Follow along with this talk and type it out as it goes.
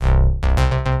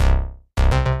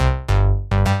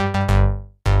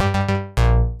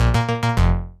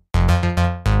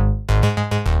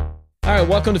right,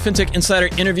 welcome to FinTech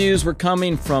Insider Interviews. We're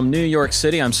coming from New York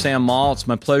City. I'm Sam Maul. It's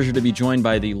my pleasure to be joined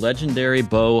by the legendary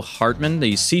Bo Hartman,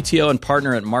 the CTO and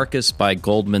partner at Marcus by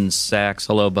Goldman Sachs.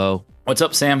 Hello, Bo. What's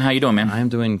up, Sam? How you doing, man? I'm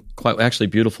doing quite actually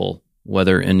beautiful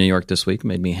weather in New York this week.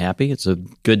 Made me happy. It's a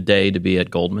good day to be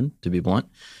at Goldman, to be blunt,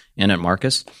 and at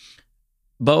Marcus.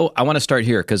 Bo, I want to start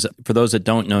here because for those that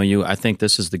don't know you, I think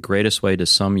this is the greatest way to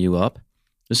sum you up.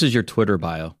 This is your Twitter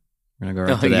bio. We're going to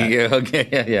go right to that. Yeah,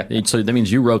 okay, yeah. So that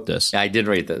means you wrote this. I did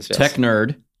write this, yes. Tech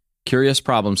nerd, curious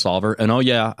problem solver, and oh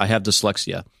yeah, I have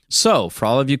dyslexia. So for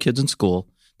all of you kids in school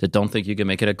that don't think you can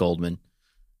make it at Goldman,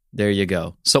 there you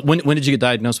go. So when did you get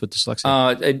diagnosed with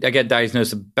dyslexia? I got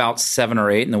diagnosed about 7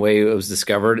 or 8, and the way it was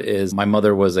discovered is my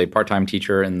mother was a part-time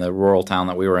teacher in the rural town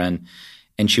that we were in,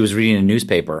 and she was reading a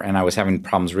newspaper, and I was having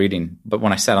problems reading. But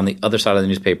when I sat on the other side of the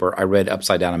newspaper, I read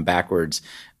upside down and backwards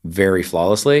very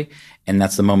flawlessly, and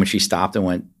that's the moment she stopped and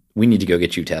went, "We need to go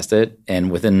get you tested."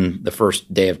 And within the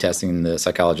first day of testing, the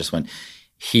psychologist went,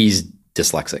 "He's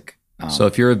dyslexic." So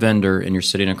if you're a vendor and you're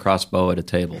sitting across Bo at a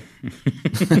table,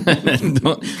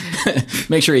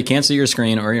 make sure he can't see your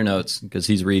screen or your notes because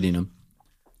he's reading them.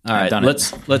 All right,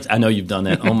 let's. I know you've done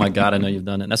that. Oh my God, I know you've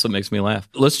done it. That's what makes me laugh.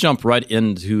 Let's jump right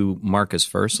into Marcus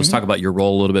first. Let's talk about your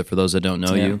role a little bit for those that don't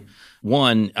know you.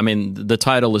 One, I mean, the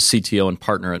title is CTO and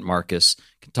partner at Marcus.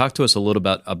 Talk to us a little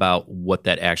bit about what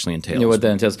that actually entails. Yeah, what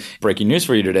that entails. Breaking news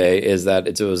for you today is that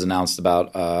it was announced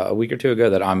about a week or two ago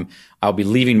that I'll be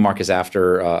leaving Marcus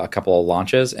after a couple of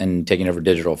launches and taking over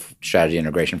digital strategy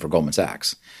integration for Goldman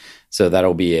Sachs. So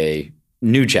that'll be a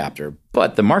new chapter.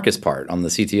 But the Marcus part on the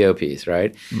CTO piece,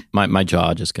 right? My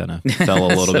jaw just kind of fell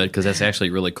a little bit because that's actually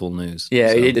really cool news.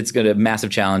 Yeah, so. It's going to be a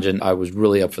massive challenge, and I was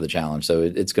really up for the challenge. So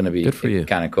it's going to be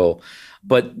kind of cool.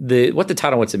 But what the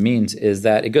title, what it means is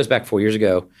that it goes back 4 years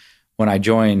ago when I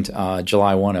joined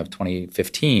July 1 of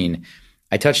 2015.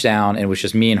 I touched down, and it was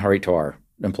just me and Harit Tawar,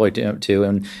 employed two,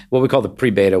 and what we call the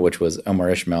pre-beta, which was Omar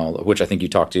Ishmael, which I think you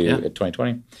talked to at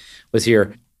 2020, was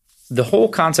here. The whole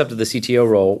concept of the CTO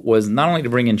role was not only to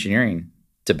bring engineering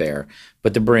to bear,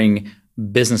 but to bring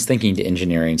business thinking to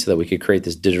engineering so that we could create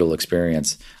this digital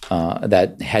experience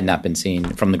that had not been seen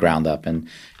from the ground up. And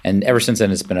ever since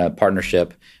then, it's been a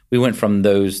partnership. We went from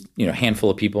those handful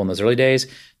of people in those early days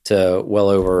to well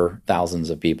over thousands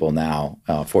of people now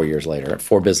 4 years later.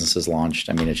 4 businesses launched.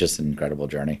 I mean, it's just an incredible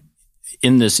journey.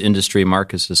 In this industry,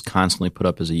 Marcus is constantly put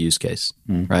up as a use case,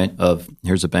 right? Of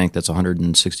here's a bank that's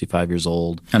 165 years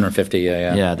old. 150,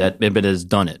 yeah. Yeah, that it has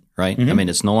done it, right? I mean,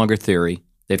 it's no longer theory.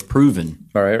 They've proven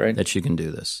right. that you can do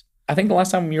this. I think the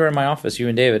last time you were in my office, you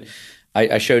and David,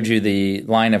 I showed you the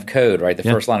line of code, right? The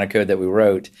first line of code that we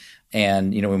wrote,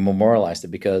 and we memorialized it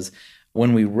because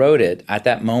when we wrote it, at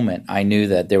that moment, I knew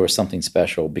that there was something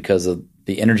special because of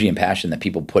the energy and passion that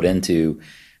people put into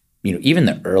even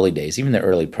the early days, even the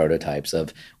early prototypes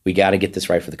of we got to get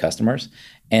this right for the customers.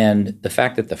 And the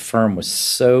fact that the firm was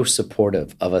so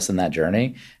supportive of us in that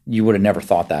journey, you would have never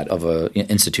thought that of an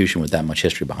institution with that much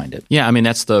history behind it. Yeah, I mean,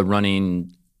 that's the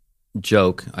running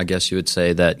joke, I guess you would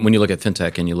say, that when you look at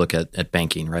fintech and you look at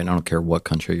banking, right? I don't care what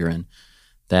country you're in,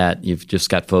 that you've just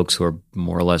got folks who are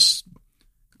more or less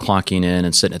clocking in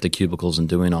and sitting at the cubicles and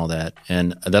doing all that.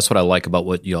 And that's what I like about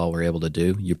what you all were able to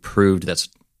do. You proved that's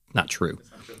not true.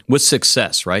 With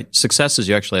success, right? Success is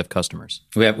you actually have customers.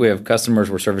 We have customers.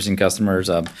 We're servicing customers.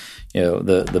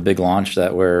 The big launch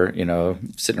that we're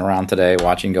sitting around today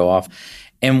watching go off.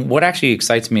 And what actually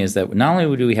excites me is that not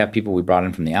only do we have people we brought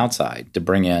in from the outside to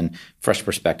bring in fresh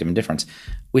perspective and difference,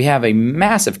 we have a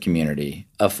massive community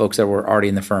of folks that were already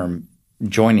in the firm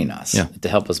joining us to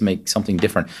help us make something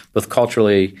different, both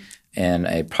culturally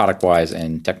and product-wise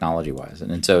and technology-wise.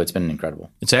 And so it's been incredible.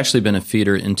 It's actually been a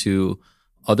feeder into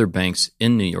other banks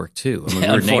in New York too. I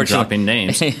mean, we're name dropping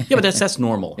names. Yeah, but that's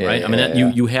normal, right? I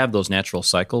mean, you have those natural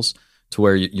cycles to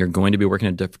where you're going to be working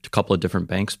at a couple of different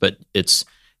banks, but it's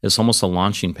almost a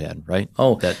launching pad, right?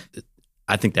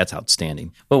 I think that's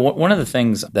outstanding. Well, one of the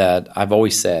things that I've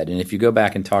always said, and if you go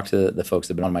back and talk to the folks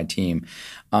that have been on my team,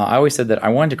 I always said that I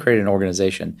wanted to create an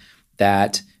organization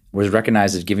that was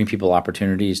recognized as giving people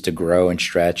opportunities to grow and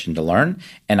stretch and to learn.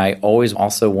 And I always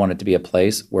also wanted to be a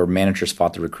place where managers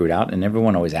fought to recruit out. And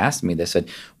everyone always asked me, they said,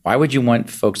 why would you want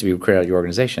folks to be recruited out of your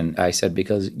organization? I said,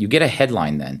 because you get a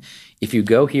headline then. If you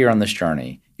go here on this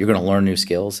journey, you're going to learn new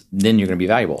skills, then you're going to be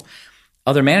valuable.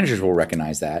 Other managers will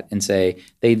recognize that and say,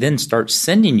 they then start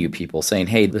sending you people saying,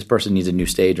 hey, this person needs a new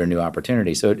stage or a new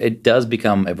opportunity. So it does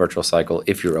become a virtual cycle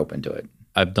if you're open to it.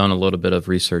 I've done a little bit of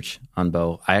research on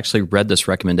Bo. I actually read this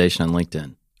recommendation on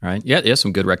LinkedIn, right? Yeah, there's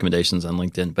some good recommendations on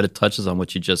LinkedIn, but it touches on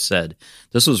what you just said.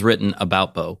 This was written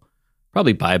about Bo,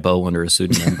 probably by Bo under a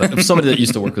pseudonym, but somebody that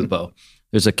used to work with Bo.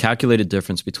 There's a calculated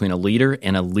difference between a leader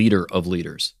and a leader of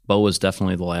leaders. Bo was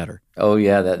definitely the latter. Oh,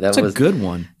 yeah. That's a good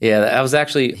one. Yeah, I was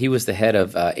actually, he was the head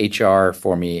of HR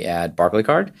for me at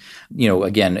Barclaycard.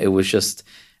 Again, it was just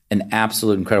an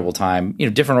absolute incredible time.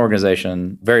 Different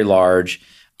organization, very large.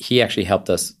 He actually helped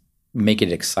us make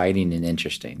it exciting and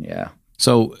interesting. Yeah.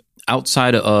 So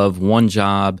outside of one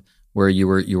job where you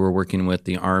were working with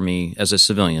the Army as a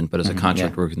civilian, but as a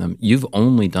contractor working with them, you've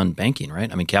only done banking, right?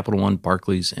 I mean, Capital One,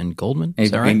 Barclays, and Goldman.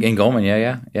 Is that right? And Goldman,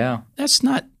 yeah. That's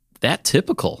not that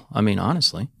typical. I mean,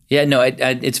 honestly. Yeah, no,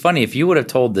 it's funny. If you would have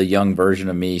told the young version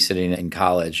of me sitting in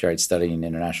college, right, studying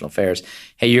international affairs,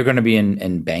 hey, you're going to be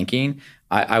in banking,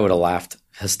 I would have laughed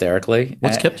hysterically.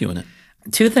 What's kept you in it?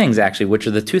 Two things, actually, which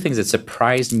are the two things that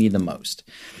surprised me the most.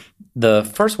 The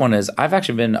first one is I've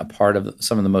actually been a part of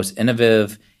some of the most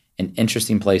innovative and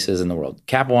interesting places in the world.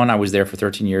 Cap One, I was there for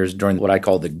 13 years during what I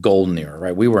call the golden era,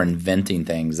 right? We were inventing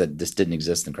things that just didn't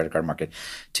exist in the credit card market.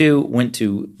 Two, went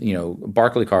to,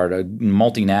 Barclaycard, a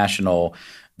multinational,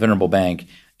 venerable bank.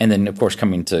 And then, of course,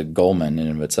 coming to Goldman in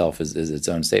and of itself is its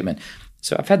own statement.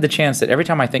 So I've had the chance that every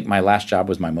time I think my last job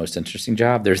was my most interesting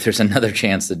job, there's another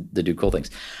chance to do cool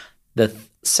things. The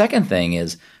second thing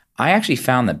is I actually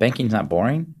found that banking's not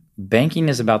boring. Banking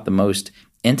is about the most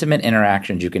intimate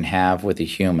interactions you can have with a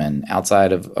human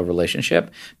outside of a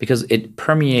relationship because it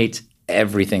permeates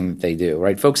everything that they do,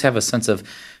 right? Folks have a sense of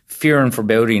fear and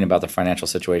foreboding about their financial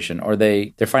situation, or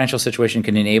their financial situation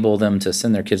can enable them to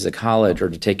send their kids to college or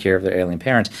to take care of their ailing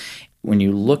parents. When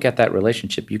you look at that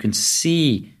relationship, you can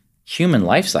see human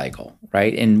life cycle,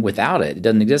 right? And without it, it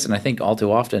doesn't exist. And I think all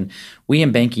too often we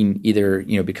in banking either,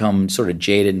 become sort of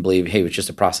jaded and believe, hey, it's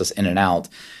just a process in and out.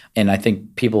 And I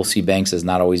think people see banks as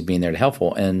not always being there to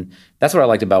helpful. And that's what I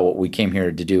liked about what we came here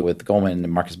to do with Goldman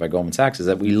and Marcus by Goldman Sachs is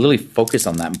that we literally focus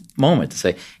on that moment to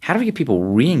say, how do we get people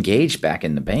re-engaged back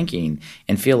into banking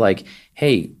and feel like,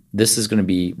 hey, this is going to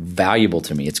be valuable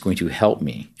to me. It's going to help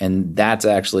me. And that's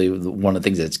actually one of the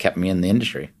things that's kept me in the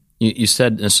industry. You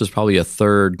said this was probably a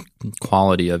third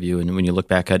quality of you. And when you look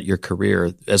back at your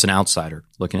career as an outsider,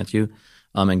 looking at you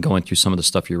and going through some of the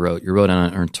stuff you wrote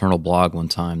on an internal blog one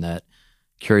time that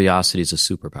curiosity is a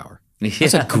superpower.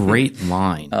 That's a great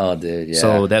line. Oh, dude, yeah.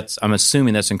 So I'm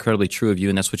assuming that's incredibly true of you,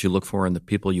 and that's what you look for in the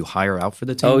people you hire out for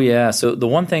the team? Oh, yeah. So the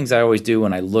one things I always do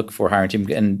when I look for hiring team,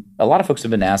 and a lot of folks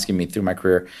have been asking me through my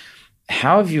career,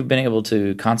 how have you been able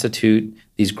to constitute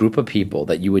these group of people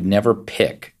that you would never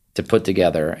pick to put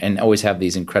together and always have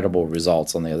these incredible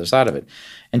results on the other side of it?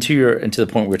 And to the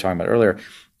point we were talking about earlier,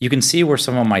 you can see where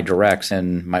some of my directs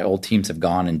and my old teams have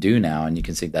gone and do now, and you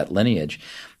can see that lineage.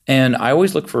 And I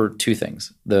always look for two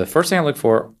things. The first thing I look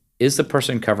for is the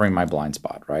person covering my blind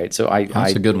spot, right? So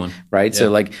that's a good one. Right? Yeah.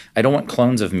 So I don't want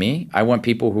clones of me. I want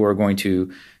people who are going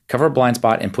to cover a blind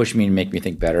spot and push me and make me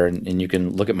think better. And you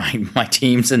can look at my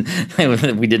teams, and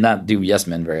we did not do yes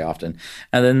men very often.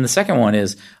 And then the second one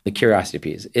is the curiosity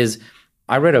piece.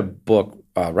 I read a book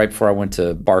right before I went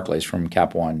to Barclays from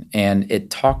Cap One, and it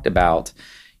talked about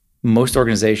most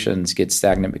organizations get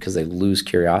stagnant because they lose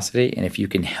curiosity. And if you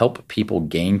can help people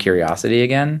gain curiosity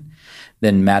again,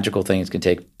 then magical things can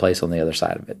take place on the other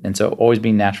side of it. And so always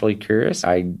being naturally curious,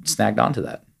 I snagged onto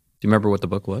that. Do you remember what the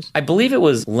book was? I believe it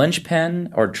was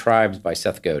Lynchpin or Tribes by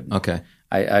Seth Godin. Okay.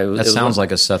 That sounds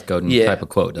like a Seth Godin type of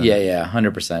quote. Yeah,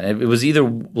 100%. It was either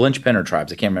Lynchpin or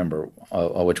Tribes. I can't remember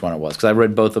which one it was because I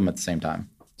read both of them at the same time.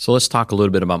 So let's talk a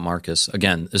little bit about Marcus.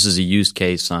 Again, this is a used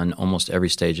case on almost every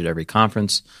stage at every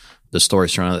conference. The story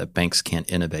surrounding that banks can't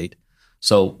innovate.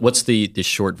 So what's the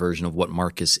short version of what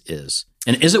Marcus is?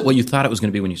 And is it what you thought it was going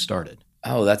to be when you started?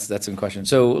 Oh, that's a good question.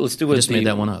 So let's do what I just made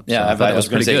that one up. Yeah, so I was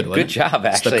pretty good. Good job, actually.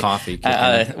 It's the coffee.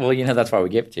 Well, that's why we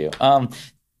gave it to you.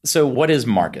 So what is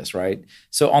Marcus, right?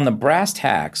 So on the brass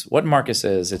tacks, what Marcus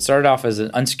is, it started off as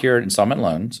an unsecured installment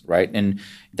loans, right? And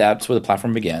that's where the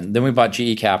platform began. Then we bought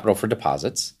GE Capital for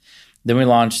deposits. Then we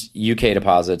launched UK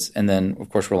deposits, and then, of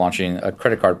course, we're launching a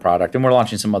credit card product, and we're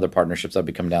launching some other partnerships that will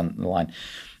be coming down the line.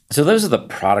 So those are the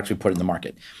products we put in the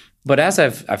market. But as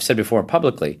I've said before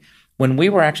publicly, when we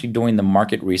were actually doing the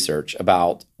market research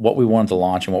about what we wanted to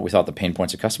launch and what we thought the pain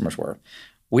points of customers were,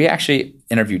 we actually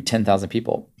interviewed 10,000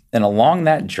 people. And along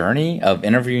that journey of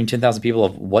interviewing 10,000 people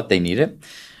of what they needed,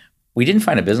 we didn't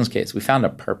find a business case. We found a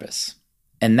purpose.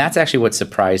 And that's actually what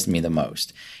surprised me the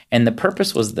most. And the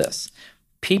purpose was this.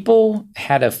 People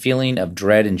had a feeling of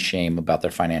dread and shame about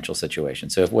their financial situation.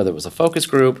 So whether it was a focus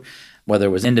group, whether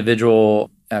it was individual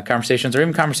conversations, or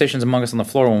even conversations among us on the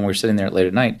floor when we were sitting there late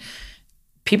at night,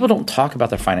 people don't talk about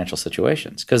their financial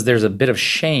situations because there's a bit of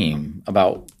shame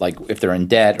about if they're in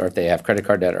debt or if they have credit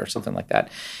card debt or something like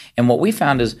that. And what we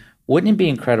found is, wouldn't it be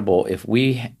incredible if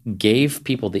we gave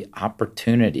people the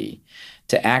opportunity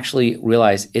to actually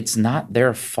realize it's not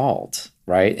their fault,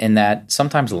 right? And that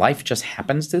sometimes life just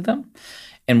happens to them.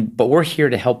 But we're here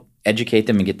to help educate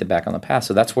them and get them back on the path.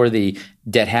 So that's where the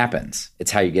debt happens.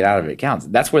 It's how you get out of it. It counts.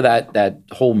 That's where that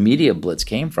whole media blitz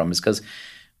came from, is because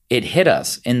it hit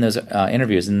us in those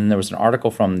interviews. And then there was an article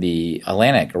from the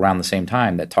Atlantic around the same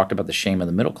time that talked about the shame of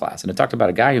the middle class. And it talked about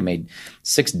a guy who made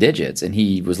 6 digits and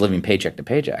he was living paycheck to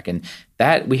paycheck. And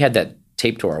that we had that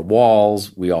taped to our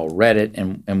walls. We all read it.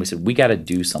 And we said, we got to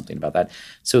do something about that.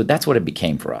 So that's what it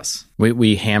became for us.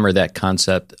 We hammer that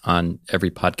concept on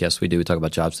every podcast we do. We talk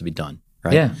about jobs to be done,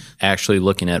 right? Yeah. Actually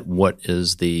looking at what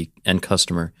is the end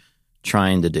customer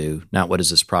trying to do, not what is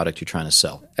this product you're trying to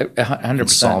sell. 100%. And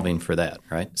solving for that,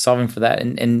 right? Solving for that.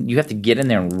 And you have to get in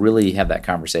there and really have that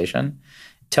conversation.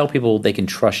 Tell people they can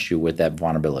trust you with that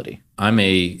vulnerability. I'm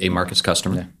a Marcus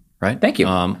customer, right? Thank you.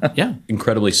 Yeah,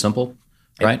 incredibly simple,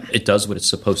 right? It does what it's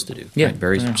supposed to do. Yeah. Right?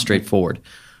 Very straightforward.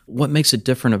 What makes it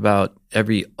different about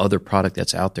every other product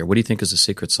that's out there? What do you think is the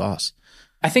secret sauce?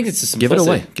 I think it's the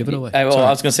simplicity. Give it away. I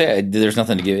was going to say there's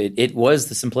nothing to give it. It was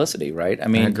the simplicity, right? I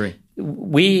mean, I agree.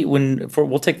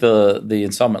 We'll take the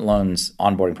installment loans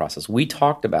onboarding process. We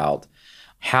talked about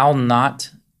how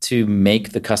not to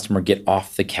make the customer get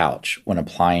off the couch when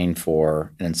applying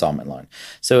for an installment loan.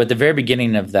 So at the very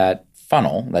beginning of that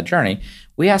funnel, that journey,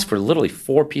 we ask for literally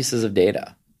 4 pieces of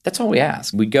data. That's all we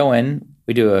ask. We go in,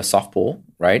 we do a soft pull,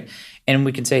 right? And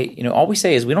we can say, all we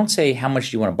say is we don't say how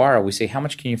much do you want to borrow. We say how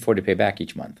much can you afford to pay back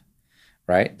each month,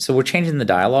 right? So we're changing the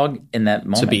dialogue in that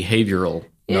moment. It's a behavioral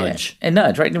nudge. A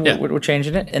nudge, right? And we're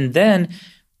changing it. And then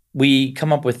we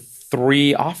come up with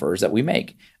 3 offers that we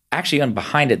make. Actually,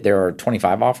 behind it, there are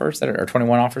 25 offers or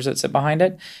 21 offers that sit behind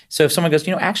it. So if someone goes,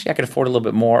 actually I could afford a little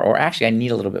bit more, or actually I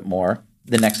need a little bit more,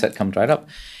 the next set comes right up.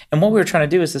 And what we were trying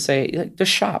to do is to say,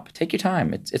 just shop, take your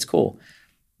time. It's cool.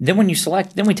 Then when you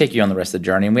select, then we take you on the rest of the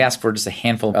journey, and we ask for just a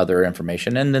handful of other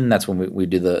information, and then that's when we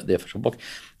do the official book.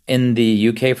 In the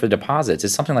UK for deposits,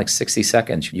 it's something like 60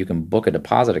 seconds. You can book a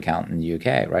deposit account in the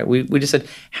UK, right? We just said,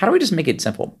 how do we just make it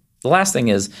simple? The last thing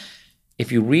is,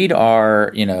 if you read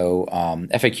our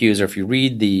FAQs, or if you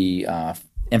read the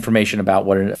information about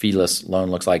what a feeless loan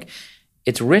looks like,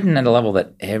 it's written at a level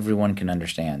that everyone can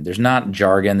understand. There's not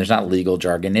jargon. There's not legal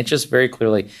jargon. It's just very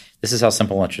clearly, this is how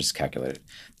simple interest is calculated.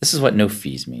 This is what no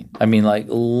fees mean. I mean, like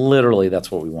literally that's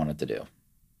what we wanted to do.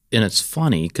 And it's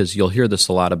funny because you'll hear this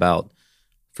a lot about,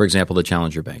 for example, the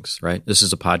challenger banks, right? This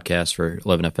is a podcast for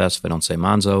 11FS. If I don't say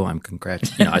Monzo,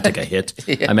 I take a hit.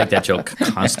 Yeah. I make that joke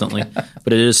constantly,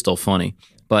 but it is still funny.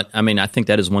 But I mean, I think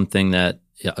that is one thing that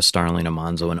a Starling, a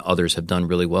Monzo, and others have done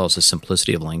really well is the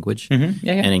simplicity of language and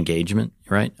engagement,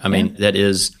 right? I mean, that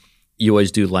is, you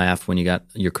always do laugh when you got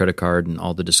your credit card and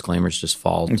all the disclaimers just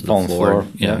fall to the floor.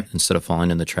 Instead of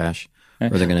falling in the trash. Where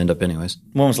they're going to end up anyways.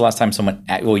 When was the last time someone,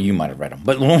 well, you might have read them,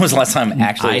 but when was the last time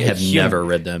actually? I have never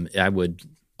read them. I would,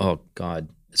 oh God,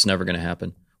 it's never going to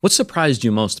happen. What surprised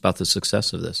you most about the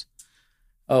success of this?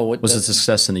 Was it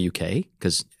success in the UK?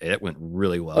 Because it went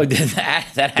really well. Oh, did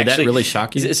that really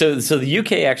shock you? So the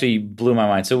UK actually blew my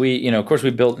mind. So we, of course,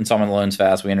 we built installment loans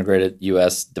fast. We integrated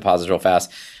US deposits real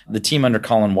fast. The team under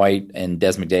Colin White and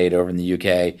Des McDade over in the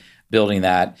UK building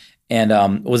that. And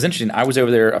it was interesting. I was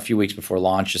over there a few weeks before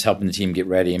launch, just helping the team get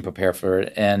ready and prepare for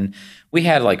it. And we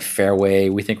had like fairway.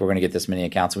 We think we're going to get this many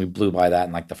accounts, and we blew by that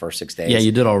in like the first 6 days. Yeah,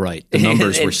 you did all right. The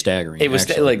numbers were staggering. It was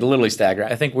like literally staggering.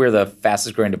 I think we're the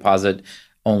fastest growing deposit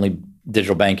only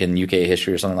digital bank in UK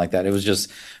history or something like that. It was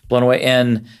just blown away.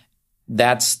 And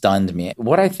that stunned me.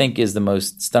 What I think is the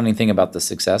most stunning thing about the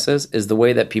successes is the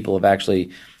way that people have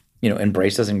actually,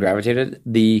 embraced us and gravitated.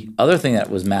 The other thing that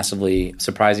was massively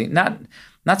surprising, not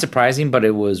surprising, but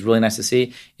it was really nice to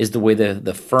see, is the way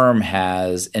the firm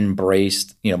has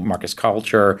embraced, Marcus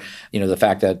culture, the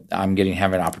fact that I'm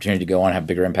having an opportunity to go on and have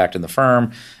bigger impact in the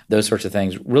firm, those sorts of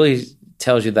things really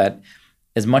tells you that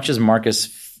as much as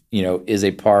Marcus is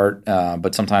a part,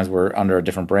 but sometimes we're under a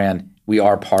different brand. We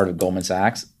are part of Goldman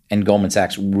Sachs, and Goldman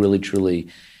Sachs really, truly,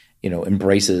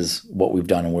 embraces what we've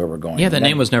done and where we're going. Yeah, that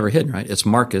name was never hidden, right? It's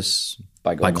Marcus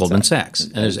by Goldman Sachs.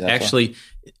 And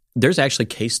there's actually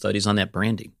case studies on that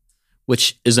branding,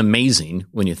 which is amazing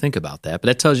when you think about that. But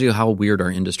that tells you how weird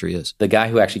our industry is. The guy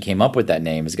who actually came up with that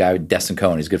name is a guy, Destin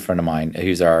Cohen. He's a good friend of mine.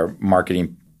 He's our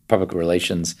marketing public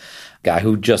relations guy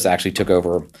who just actually took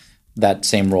over that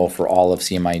same role for all of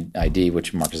CMID,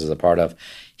 which Marcus is a part of.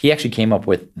 He actually came up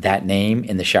with that name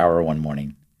in the shower one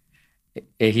morning.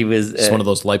 He was it's one of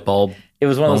those light bulb. It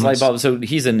was one of those light bulbs. So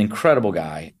he's an incredible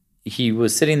guy. He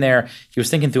was sitting there. He was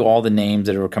thinking through all the names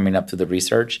that were coming up through the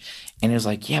research, and he was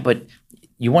like, "Yeah, but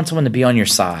you want someone to be on your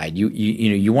side.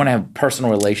 You want to have a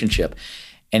personal relationship."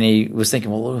 And he was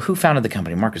thinking, well, who founded the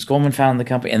company? Marcus Goldman founded the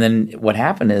company. And then what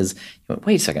happened is,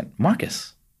 wait a second,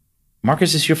 Marcus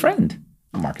is your friend.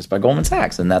 Marcus by Goldman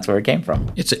Sachs. And that's where it came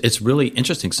from. It's really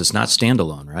interesting because it's not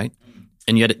standalone, right?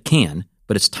 And yet it can,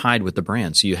 but it's tied with the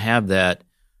brand. So you have that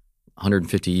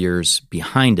 150 years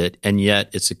behind it, and yet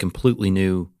it's a completely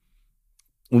new.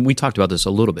 We talked about this a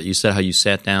little bit. You said how you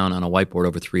sat down on a whiteboard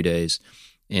over 3 days,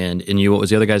 and you, what was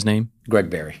the other guy's name? Greg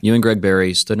Berry. You and Greg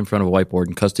Berry stood in front of a whiteboard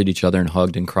and cussed at each other and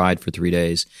hugged and cried for 3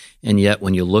 days. And yet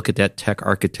when you look at that tech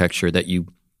architecture that you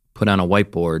put on a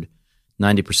whiteboard,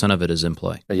 90% of it is in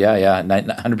play. Yeah, 100%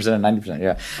 and 90%,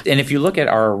 yeah. And if you look at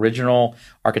our original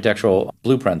architectural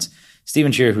blueprints,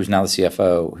 Stephen Shear, who's now the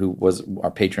CFO, who was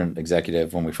our patron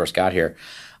executive when we first got here,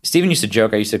 Stephen used to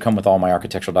joke, I used to come with all my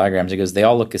architectural diagrams. He goes, they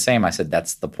all look the same. I said,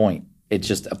 that's the point. It's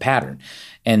just a pattern.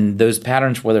 And those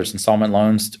patterns, whether it's installment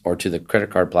loans or to the credit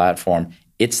card platform,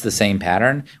 it's the same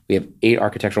pattern. We have 8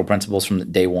 architectural principles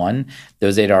from day one.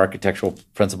 Those 8 architectural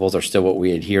principles are still what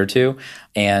we adhere to.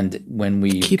 And when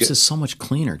we... It keeps us so much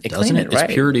cleaner, doesn't it? Right.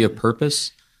 It's purity of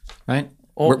purpose, right?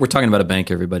 We're talking about a bank,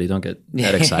 everybody. Don't get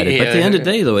that excited. But at the end of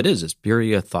the day, though, it's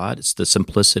purity of thought. It's the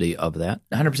simplicity of that.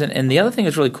 100%. And the other thing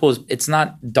that's really cool is it's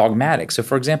not dogmatic. So,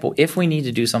 for example, if we need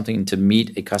to do something to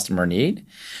meet a customer need,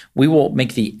 we will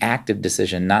make the active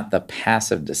decision, not the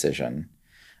passive decision,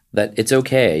 that it's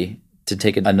okay to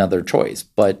take another choice,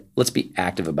 but let's be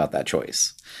active about that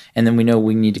choice. And then we know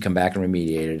we need to come back and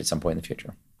remediate it at some point in the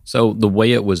future. So the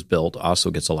way it was built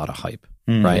also gets a lot of hype,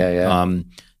 right? Yeah.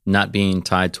 Not being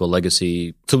tied to a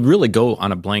legacy, to really go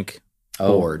on a blank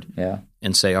board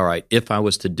and say, all right, if I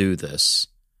was to do this,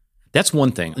 that's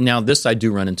one thing. Now, this I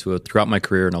do run into throughout my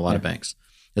career in a lot of banks.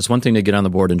 It's one thing to get on the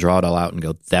board and draw it all out and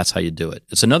go, that's how you do it.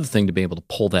 It's another thing to be able to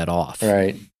pull that off.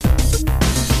 Right.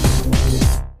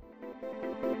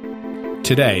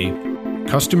 Today,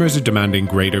 customers are demanding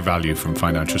greater value from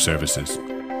financial services.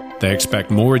 They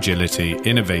expect more agility,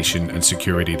 innovation, and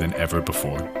security than ever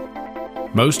before.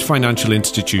 Most financial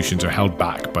institutions are held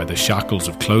back by the shackles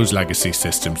of closed legacy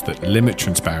systems that limit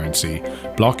transparency,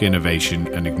 block innovation,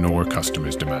 and ignore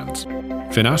customers' demands.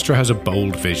 Finastra has a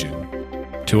bold vision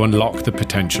to unlock the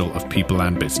potential of people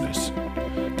and business.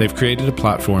 They've created a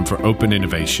platform for open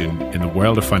innovation in the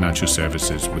world of financial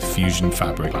services with Fusion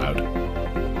Fabric Cloud.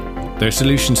 Their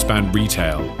solutions span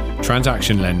retail,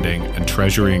 transaction lending, and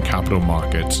treasury and capital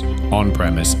markets,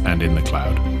 on-premise and in the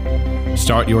cloud.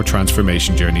 Start your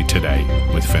transformation journey today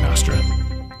with Finastra.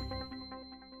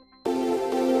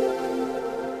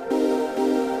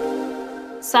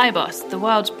 Sibos, the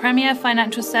world's premier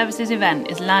financial services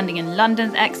event, is landing in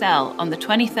London's XL on the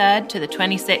 23rd to the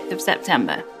 26th of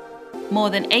September. More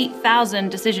than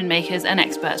 8,000 decision makers and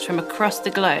experts from across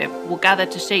the globe will gather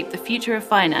to shape the future of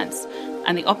finance,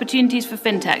 and the opportunities for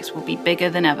fintechs will be bigger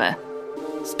than ever.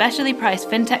 Specially priced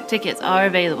fintech tickets are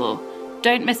available.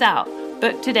 Don't miss out.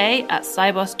 Book today at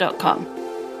sibos.com.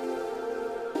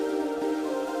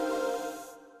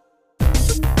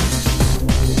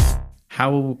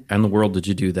 How in the world did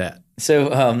you do that? So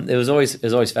it was always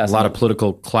fascinating. A lot of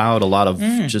political cloud, a lot of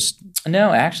just...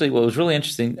 No, actually, what was really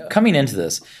interesting, coming into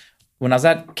this, when I was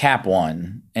at Cap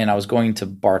One and I was going to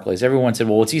Barclays, everyone said,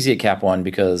 well, it's easy at Cap One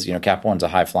because, Cap One's a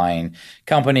high-flying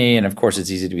company, and of course it's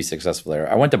easy to be successful there.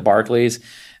 I went to Barclays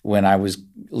when I was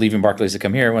leaving Barclays to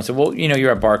come here. Everyone said, well,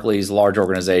 you're at Barclays, large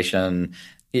organization.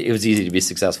 It was easy to be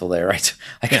successful there, right?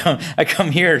 I come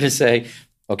here to say,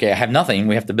 okay, I have nothing.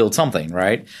 We have to build something,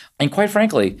 right? And quite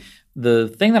frankly, the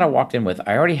thing that I walked in with,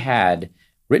 I already had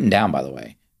written down, by the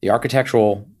way, the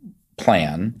architectural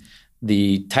plan,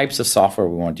 the types of software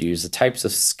we wanted to use, the types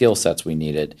of skill sets we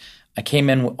needed. I came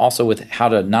in also with how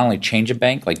to not only change a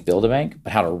bank, like build a bank,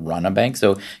 but how to run a bank.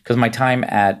 So, because my time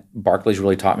at Barclays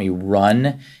really taught me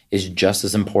run is just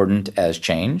as important as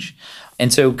change.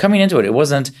 And so coming into it, it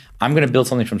wasn't, I'm going to build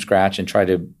something from scratch and try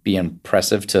to be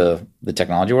impressive to the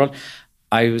technology world.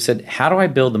 I said, how do I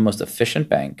build the most efficient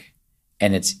bank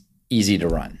and it's easy to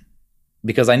run?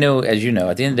 Because I know, as you know,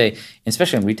 at the end of the day,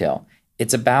 especially in retail,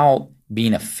 it's about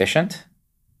being efficient.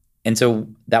 And so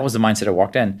that was the mindset I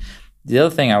walked in. The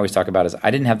other thing I always talk about is I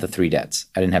didn't have the 3 debts.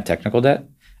 I didn't have technical debt,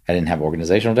 I didn't have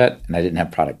organizational debt, and I didn't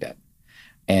have product debt.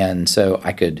 And so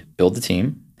I could build the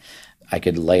team. I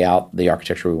could lay out the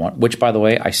architecture we want, which, by the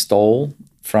way, I stole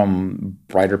from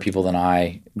brighter people than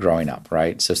I growing up,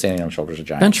 right? So standing on the shoulders of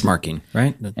giants. Benchmarking,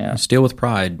 right? Yeah. Steal with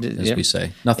pride, as we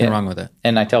say. Nothing wrong with that.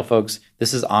 And I tell folks,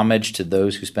 this is homage to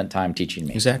those who spent time teaching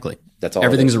me. Exactly. That's all.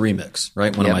 Everything's a remix,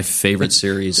 right? One of my favorite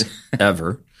series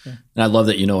ever. And I love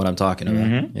that you know what I'm talking about.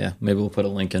 Mm-hmm. Yeah, maybe we'll put a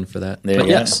link in for that. But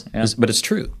yes, but it's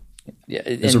true. Yeah,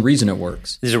 there's a reason it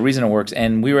works. There's a reason it works.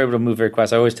 And we were able to move very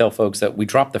fast. I always tell folks that we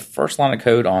dropped the first line of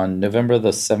code on November the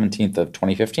 17th of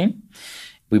 2015.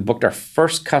 We booked our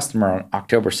first customer on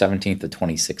October 17th of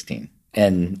 2016.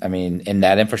 And I mean, and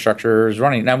that infrastructure is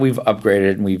running. Now we've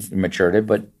upgraded and we've matured it,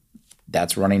 but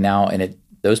that's running now. And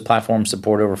those platforms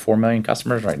support over 4 million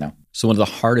customers right now. So one of the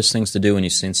hardest things to do when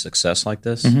you've seen success like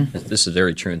this, this is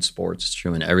very true in sports, it's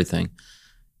true in everything,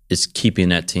 is keeping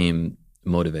that team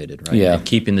motivated, right? Yeah. And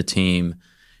keeping the team,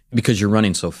 because you're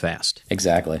running so fast.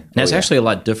 Exactly. And that's actually a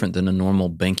lot different than a normal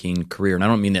banking career. And I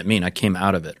don't mean that mean. I came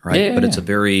out of it, right? But it's a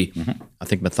very, I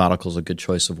think methodical is a good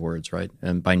choice of words, right?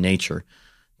 And by nature,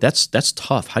 that's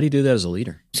tough. How do you do that as a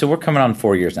leader? So we're coming on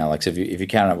 4 years now, Lex, if you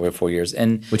count it, we're 4 years.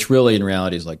 And which really in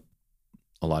reality is like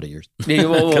a lot of years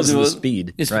because of the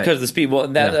speed. It's because of the speed.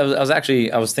 Well,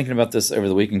 I was thinking about this over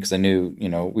the weekend because I knew,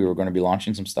 we were going to be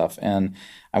launching some stuff. And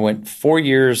I went 4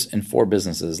 years and 4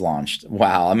 businesses launched.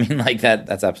 Wow. I mean, like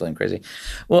that's absolutely crazy.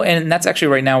 Well, and that's actually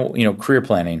right now, career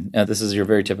planning. This is your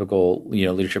very typical,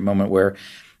 leadership moment where,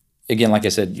 again, like I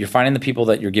said, you're finding the people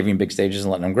that you're giving big stages and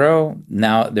letting them grow.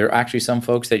 Now, there are actually some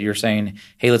folks that you're saying,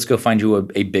 hey, let's go find you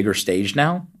a bigger stage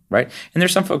now, right? And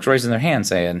there's some folks raising their hand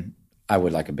saying, I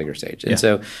would like a bigger stage. And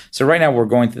so right now we're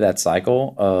going through that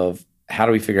cycle of how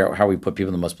do we figure out how we put people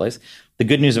in the most place. The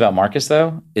good news about Marcus,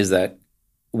 though, is that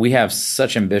we have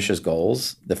such ambitious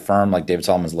goals. The firm, like David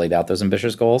Solomon's laid out those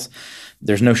ambitious goals.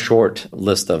 There's no short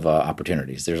list of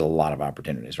opportunities. There's a lot of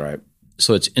opportunities, right?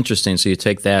 So it's interesting. So you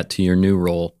take that to your new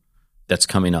role that's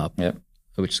coming up,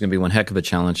 which is going to be one heck of a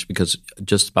challenge because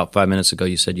just about 5 minutes ago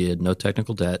you said you had no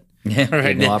technical debt. Yeah,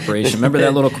 right. No operation. Remember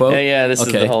that little quote? This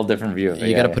is a whole different view of it.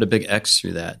 You got to put a big X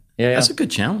through that. That's a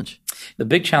good challenge. The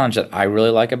big challenge that I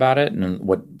really like about it and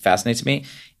what fascinates me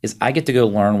is I get to go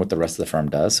learn what the rest of the firm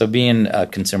does. So being a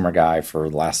consumer guy for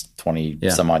the last 20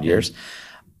 some odd years,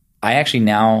 I actually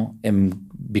now am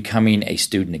becoming a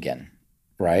student again,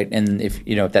 right? And if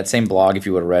that same blog, if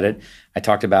you would have read it, I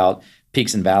talked about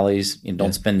peaks and valleys.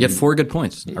 Don't spend. You have 4 good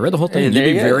points. I read the whole thing. You'd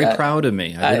be very proud of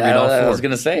me. I did read all 4. I was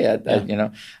going to say,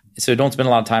 so don't spend a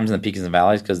lot of time in the peaks and the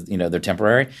valleys because, they're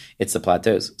temporary. It's the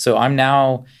plateaus. So I'm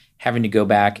now having to go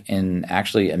back and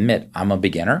actually admit I'm a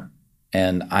beginner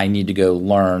and I need to go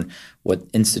learn what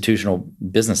institutional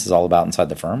business is all about inside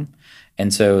the firm.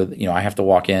 And so, I have to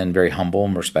walk in very humble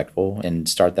and respectful and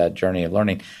start that journey of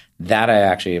learning. That I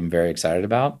actually am very excited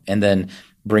about. And then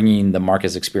bringing the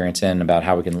Marcus experience in about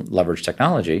how we can leverage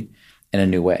technology in a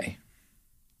new way.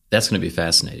 That's going to be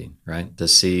fascinating, right? To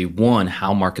see, one,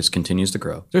 how Marcus continues to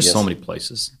grow. There's so many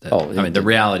places. The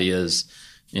reality is,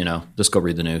 just go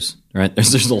read the news, right?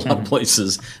 There's a lot of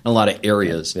places and a lot of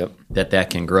areas that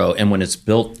can grow. And when it's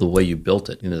built the way you built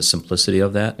it, the simplicity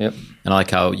of that. And I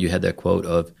like how you had that quote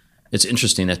of, it's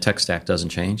interesting that tech stack doesn't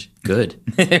change. Good.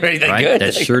 Right? Good.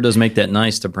 That sure does make that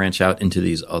nice to branch out into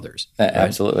these others. Right?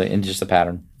 Absolutely. And just a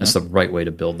pattern. That's the right way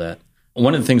to build that.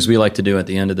 One of the things we like to do at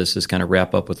the end of this is kind of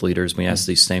wrap up with leaders. We ask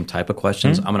these same type of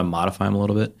questions. I'm going to modify them a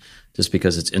little bit just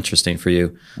because it's interesting for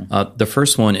you. The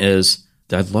first one is,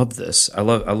 I love this. I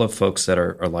love folks that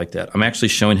are like that. I'm actually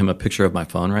showing him a picture of my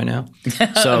phone right now.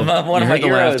 So one of my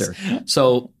heroes. Laughter.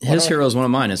 So his hero is one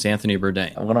of mine. It's Anthony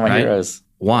Bourdain. One of my heroes.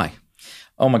 Why?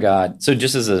 Oh my God. So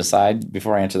just as an aside,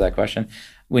 before I answer that question,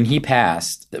 when he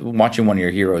passed, watching one of your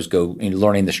heroes go and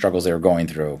learning the struggles they were going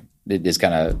through, it just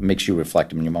kind of makes you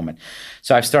reflect in your moment.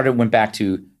 So went back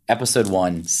to episode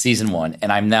 1, season 1,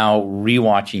 and I'm now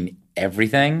rewatching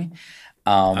everything.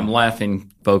 I'm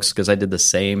laughing, folks, because I did the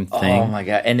same thing. Oh my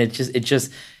God. And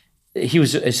he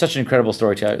was such an incredible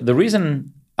storyteller. The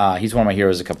reason he's one of my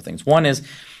heroes is a couple things. One is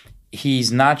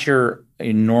he's not your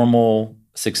normal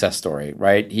success story,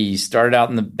 right? He started out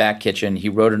in the back kitchen. He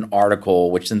wrote an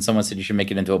article, which then someone said you should make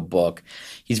it into a book.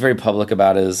 He's very public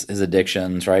about his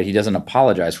addictions, right? He doesn't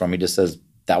apologize for them. He just says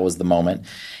that was the moment.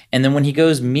 And then when he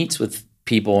meets with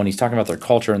people and he's talking about their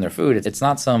culture and their food, it's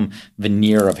not some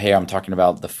veneer of, hey, I'm talking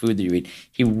about the food that you eat.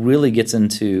 He really gets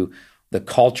into the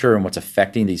culture and what's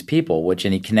affecting these people,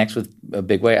 and he connects with a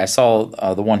big way. I saw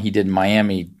the one he did in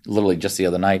Miami literally just the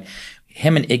other night.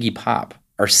 Him and Iggy Pop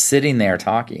are sitting there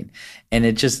talking. And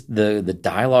it just the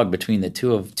dialogue between the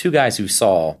two guys who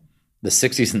saw the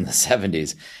 60s and the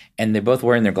 70s, and they're both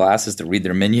wearing their glasses to read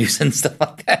their menus and stuff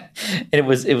like that. And it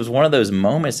was one of those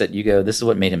moments that you go, this is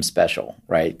what made him special,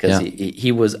 right? Because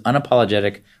he was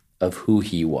unapologetic of who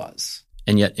he was.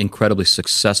 And yet incredibly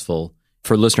successful.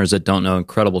 For listeners that don't know,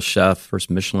 incredible chef, first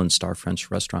Michelin star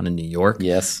French restaurant in New York.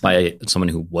 Yes. By someone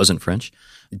who wasn't French.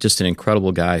 Just an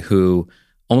incredible guy who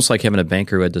almost like having a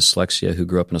banker who had dyslexia who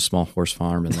grew up in a small horse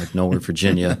farm in like nowhere,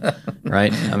 Virginia,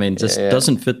 right? I mean, just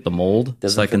doesn't fit the mold.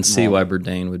 So I can see why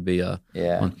Bourdain would be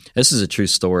one. This is a true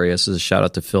story. This is a shout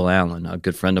out to Phil Allen, a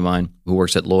good friend of mine who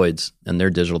works at Lloyd's and their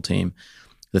digital team.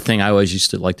 The thing I always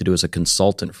used to like to do as a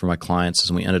consultant for my clients is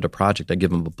when we ended a project, I'd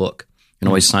give them a book and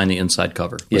always sign the inside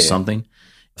cover with something.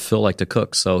 Phil liked to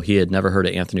cook, so he had never heard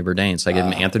of Anthony Bourdain. So I gave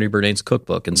him Anthony Bourdain's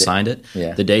cookbook and signed it.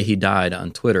 Yeah. The day he died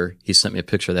on Twitter, he sent me a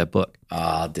picture of that book.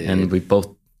 Dude. And we both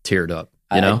teared up,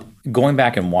 you know? Going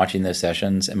back and watching those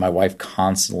sessions, and my wife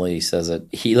constantly says that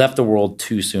he left the world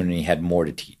too soon and he had more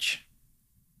to teach.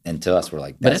 And to us, we're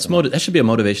like, that should be a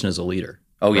motivation as a leader.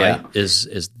 Oh, yeah. Right?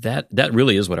 Is that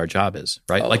really is what our job is,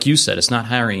 right? Like you said, it's not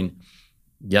hiring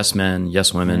yes men,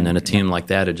 yes women, and a team like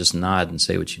that to just nod and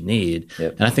say what you need.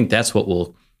 Yep. And I think that's what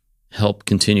will help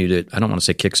continue to, I don't want to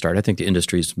say kickstart. I think the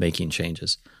industry is making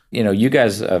changes. You know, you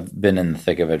guys have been in the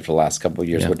thick of it for the last couple of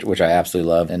years, which I absolutely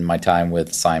love, in my time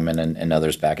with Simon and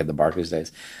others back at the Barclays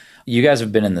days. You guys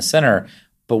have been in the center,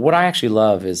 but what I actually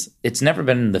love is it's never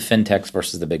been the fintechs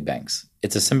versus the big banks.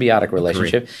 It's a symbiotic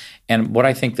relationship. Agreed. And what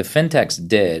I think the fintechs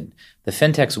did, the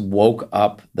fintechs woke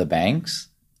up the banks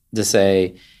to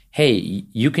say, hey,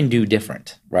 you can do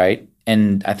different, right?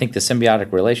 And I think the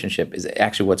symbiotic relationship is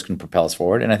actually what's going to propel us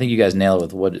forward. And I think you guys nail it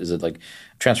with, what is it, like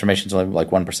transformation's only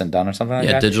like 1% done or something like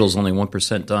that? Yeah, digital's only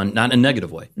 1% done, not in a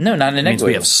negative way. No, not in a negative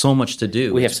way. We have so much to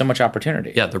do. We have so much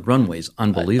opportunity. Yeah, the runway's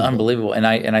unbelievable. Unbelievable. And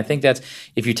I think that's,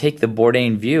 if you take the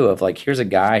Bourdain view of like, here's a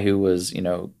guy who was, you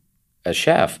know, a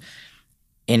chef,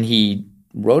 and he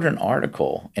wrote an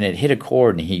article and it hit a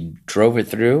chord and he drove it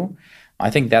through. I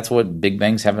think that's what big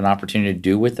banks have an opportunity to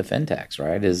do with the fintechs,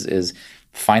 right? Is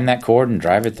find that chord and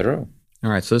drive it through. All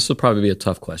right, so this will probably be a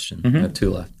tough question. I have 2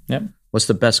 left. Yep. What's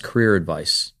the best career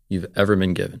advice you've ever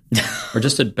been given? Or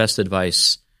just the best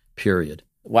advice, period?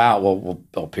 Wow,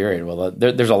 well, period. Well,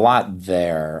 there's a lot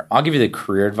there. I'll give you the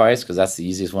career advice because that's the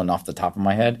easiest one off the top of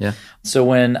my head. Yeah. So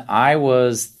when I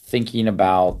was thinking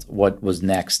about what was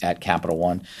next at Capital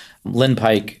One, Lynn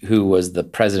Pike, who was the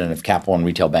president of Capital One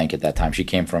Retail Bank at that time, she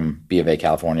came from B of A,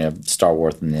 California,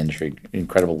 stalwart in the industry,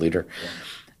 incredible leader. Yeah.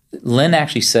 Lynn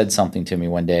actually said something to me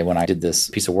one day when I did this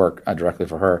piece of work directly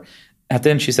for her. At the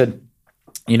end, she said,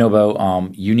 you know, Bo,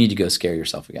 you need to go scare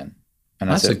yourself again. And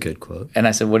that's a good quote. And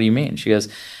I said, what do you mean? She goes,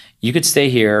 you could stay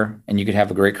here and you could have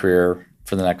a great career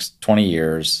for the next 20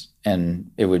 years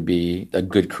and it would be a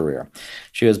good career.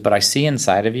 She goes, but I see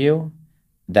inside of you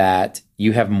that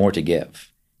you have more to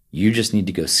give. You just need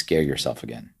to go scare yourself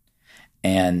again.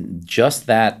 And just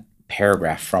that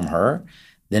paragraph from her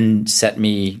then set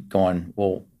me going,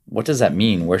 well, what does that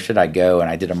mean? Where should I go? And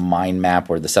I did a mind map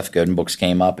where the Seth Godin books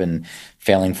came up and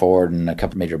Failing Forward and a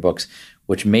couple major books,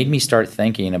 which made me start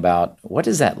thinking about what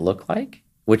does that look like?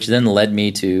 Which then led me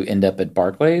to end up at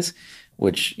Barclays,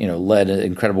 which, you know, led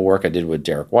incredible work I did with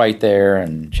Derek White there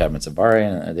and Chadman Savari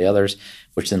and the others,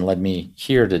 which then led me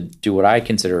here to do what I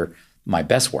consider my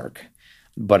best work,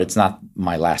 but it's not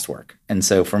my last work. And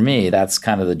so for me, that's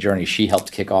kind of the journey she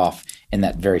helped kick off in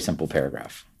that very simple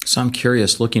paragraph. So I'm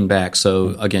curious, looking back.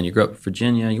 So again, you grew up in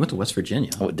Virginia. You went to West Virginia.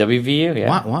 Oh, WVU,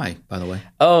 yeah. Why, by the way?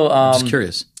 I'm just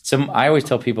curious. So I always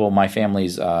tell people my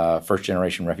family's first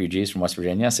generation refugees from West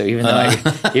Virginia. So even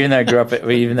though I grew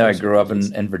up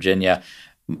in Virginia,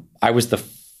 I was the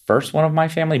first one of my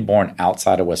family born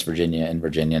outside of West Virginia in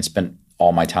Virginia and spent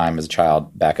all my time as a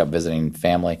child back up visiting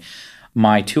family.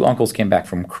 My 2 uncles came back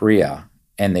from Korea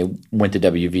and they went to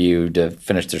WVU to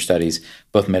finish their studies.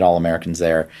 Both made All-Americans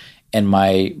there. And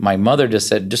my mother just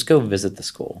said, just go visit the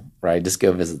school, right? Just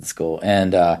go visit the school.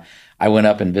 And I went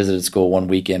up and visited school one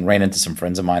weekend, ran into some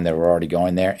friends of mine that were already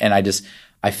going there. And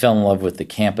I fell in love with the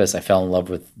campus. I fell in love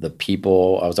with the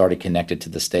people. I was already connected to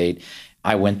the state.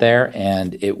 I went there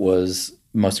and it was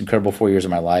the most incredible 4 years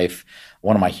of my life.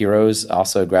 One of my heroes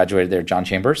also graduated there, John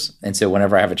Chambers. And so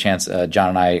whenever I have a chance,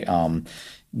 John and I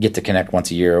get to connect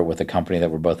once a year with a company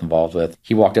that we're both involved with.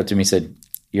 He walked up to me and said,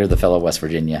 you're the fellow West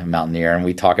Virginia mountaineer, and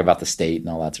we talk about the state and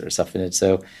all that sort of stuff. And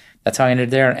so that's how I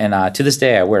ended there. And to this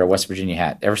day, I wear a West Virginia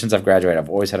hat. Ever since I've graduated, I've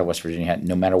always had a West Virginia hat.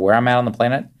 No matter where I'm at on the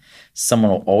planet,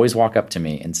 someone will always walk up to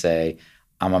me and say,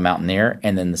 I'm a mountaineer.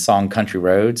 And then the song Country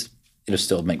Roads, it'll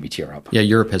still make me tear up. Yeah,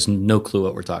 Europe has no clue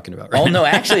what we're talking about right now. No,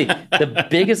 actually, the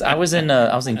biggest, I was in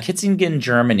Kitzingen,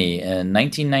 Germany in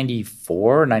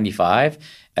 1994, 95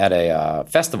 at a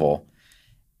festival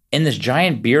in this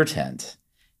giant beer tent.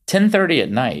 10:30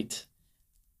 at night,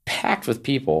 packed with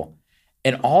people,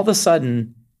 and all of a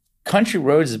sudden, Country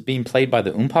Roads is being played by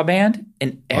the Oompa Band,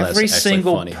 and every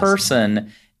single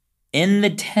person in the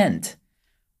tent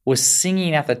was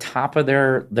singing at the top of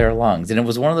their lungs. And it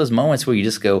was one of those moments where you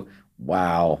just go,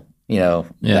 wow,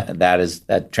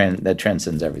 that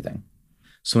transcends everything.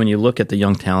 So when you look at the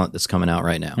young talent that's coming out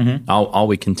right now, all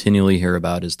we continually hear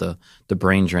about is the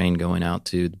brain drain going out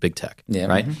to the big tech,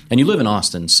 right? And you live in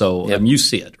Austin, so you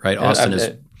see it, right? Austin is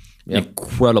an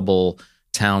incredible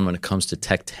town when it comes to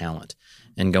tech talent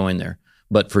and going there.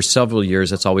 But for several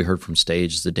years, that's all we heard from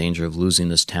Stage is the danger of losing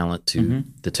this talent to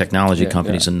the technology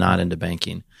companies and not into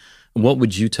banking. What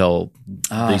would you tell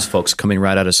these folks coming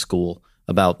right out of school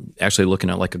about actually looking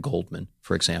at like a Goldman,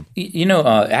 for example?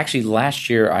 Actually last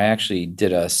year, I actually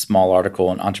did a small article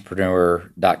on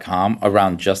entrepreneur.com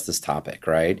around just this topic,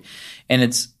 right? And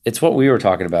it's what we were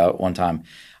talking about one time.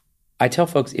 I tell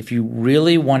folks, if you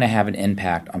really want to have an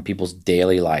impact on people's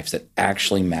daily lives that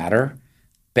actually matter,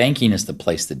 banking is the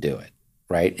place to do it,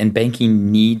 right? And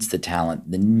banking needs the talent,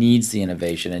 needs the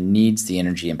innovation, and needs the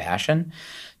energy and passion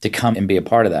to come and be a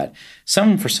part of that.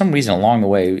 For some reason along the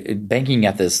way, banking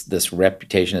got this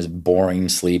reputation as boring,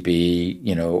 sleepy,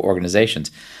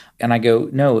 organizations. And I go,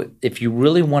 no, if you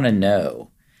really want to know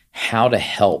how to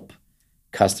help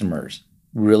customers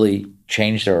really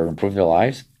change or improve their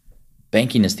lives,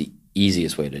 banking is the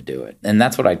easiest way to do it. And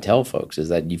that's what I tell folks is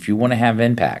that if you want to have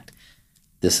impact,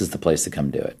 this is the place to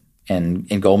come do it.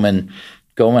 And Goldman,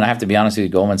 I have to be honest with you,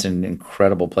 Goldman's an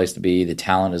incredible place to be. The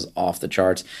talent is off the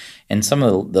charts. And some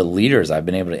of the leaders I've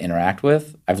been able to interact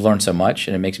with, I've learned so much,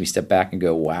 and it makes me step back and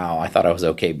go, wow, I thought I was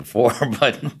okay before,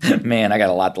 but man, I got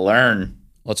a lot to learn.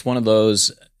 Well, it's one of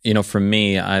those, for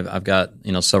me, I've got,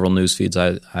 several news feeds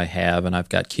I have, and I've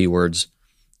got keywords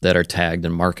that are tagged,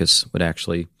 and Marcus would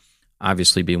actually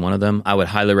obviously be one of them. I would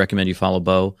highly recommend you follow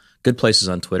Bo. Good places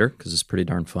on Twitter because it's pretty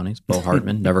darn funny. It's Bo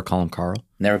Hartman. Never call him Carl.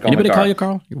 Never call anybody him Carl. Call you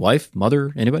Carl? Your wife,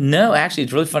 mother, anybody? No, actually,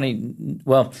 it's really funny.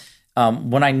 Well,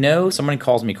 when I know somebody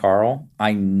calls me Carl,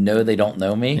 I know they don't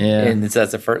know me, and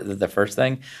that's the first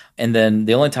thing. And then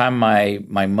the only time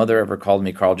my mother ever called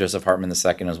me Carl Joseph Hartman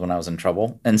II was when I was in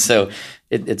trouble, and so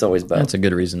it's always Bo. That's a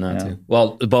good reason not to.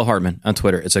 Well, Bo Hartman on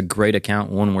Twitter. It's a great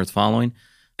account, one worth following.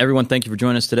 Everyone, thank you for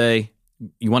joining us today.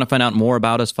 You want to find out more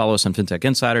about us, follow us on FinTech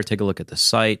Insider. Take a look at the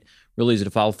site. Really easy to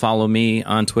follow. Follow me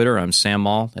on Twitter. I'm Sam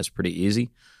Maul. That's pretty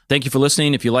easy. Thank you for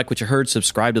listening. If you like what you heard,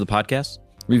 subscribe to the podcast.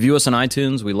 Review us on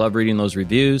iTunes. We love reading those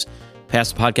reviews.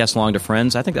 Pass the podcast along to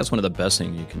friends. I think that's one of the best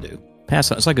things you can do.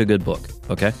 It's like a good book,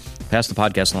 okay? Pass the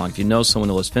podcast along. If you know someone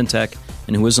who loves FinTech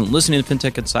and who isn't listening to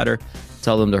FinTech Insider,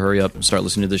 tell them to hurry up and start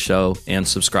listening to the show and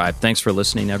subscribe. Thanks for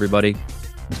listening, everybody.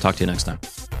 We'll talk to you next time.